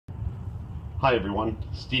Hi everyone,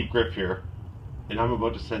 Steve Griff here, and I'm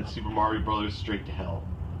about to send Super Mario Bros. Straight to hell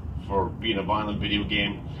for being a violent video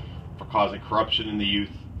game, for causing corruption in the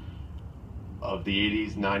youth of the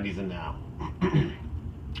 80s, 90s, and now.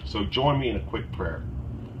 So join me in a quick prayer.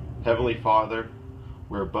 Heavenly Father,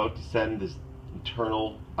 we're about to send this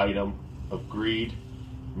eternal item of greed,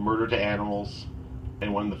 murder to animals,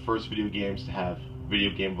 and one of the first video games to have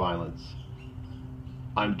video game violence.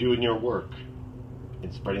 I'm doing your work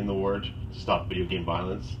in spreading the word to stop video game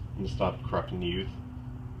violence and to stop corrupting the youth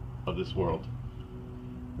of this world.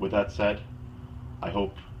 With that said, I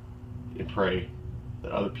hope and pray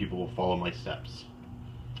that other people will follow my steps.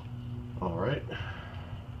 Alright.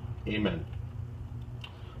 Amen.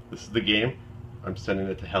 This is the game. I'm sending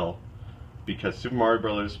it to hell because Super Mario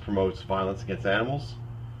Bros. Promotes violence against animals,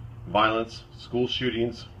 violence, school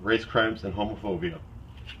shootings, race crimes, and homophobia.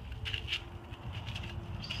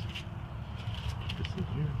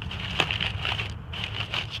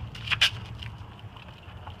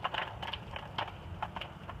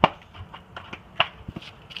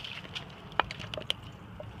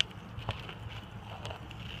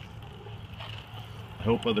 I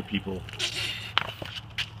hope other people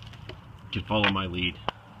can follow my lead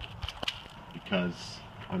because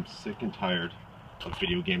I'm sick and tired of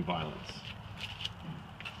video game violence.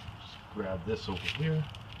 Just grab this over here.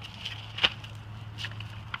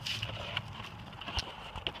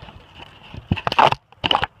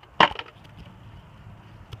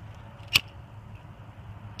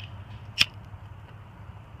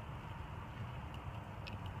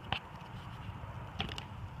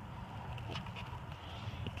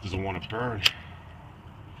 Doesn't want to burn.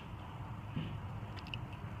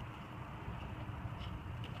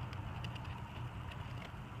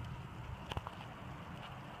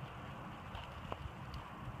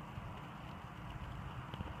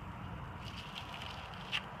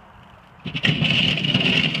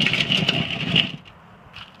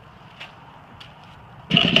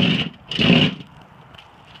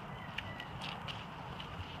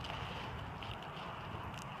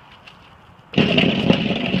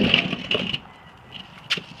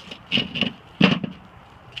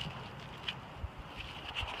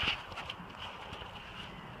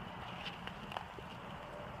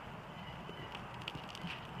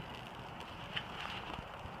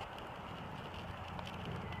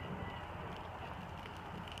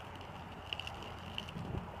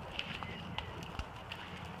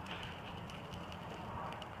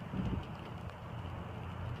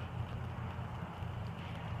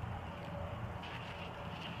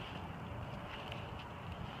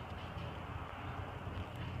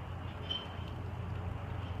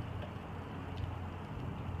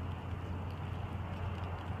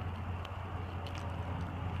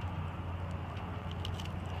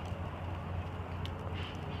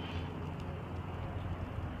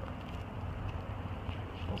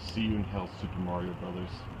 I'll see you in hell, Super Mario Brothers.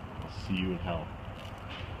 I'll see you in hell.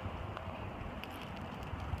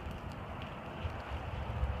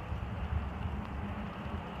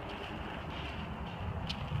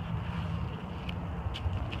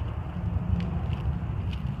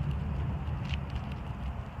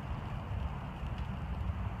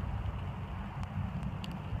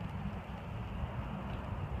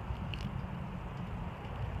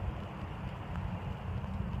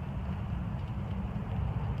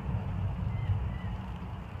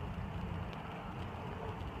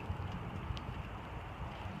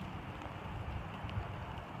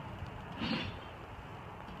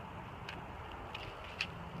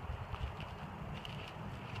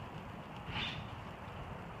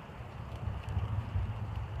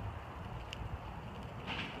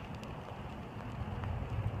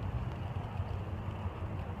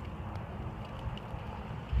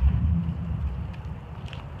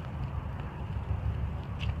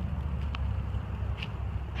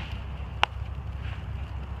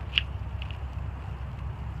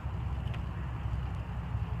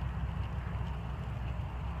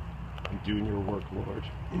 I'm doing your work, Lord.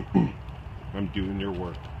 I'm doing your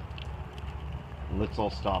work. And let's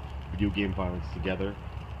all stop video game violence together.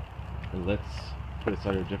 And let's put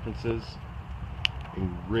aside our differences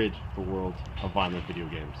and rid the world of violent video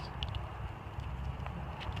games.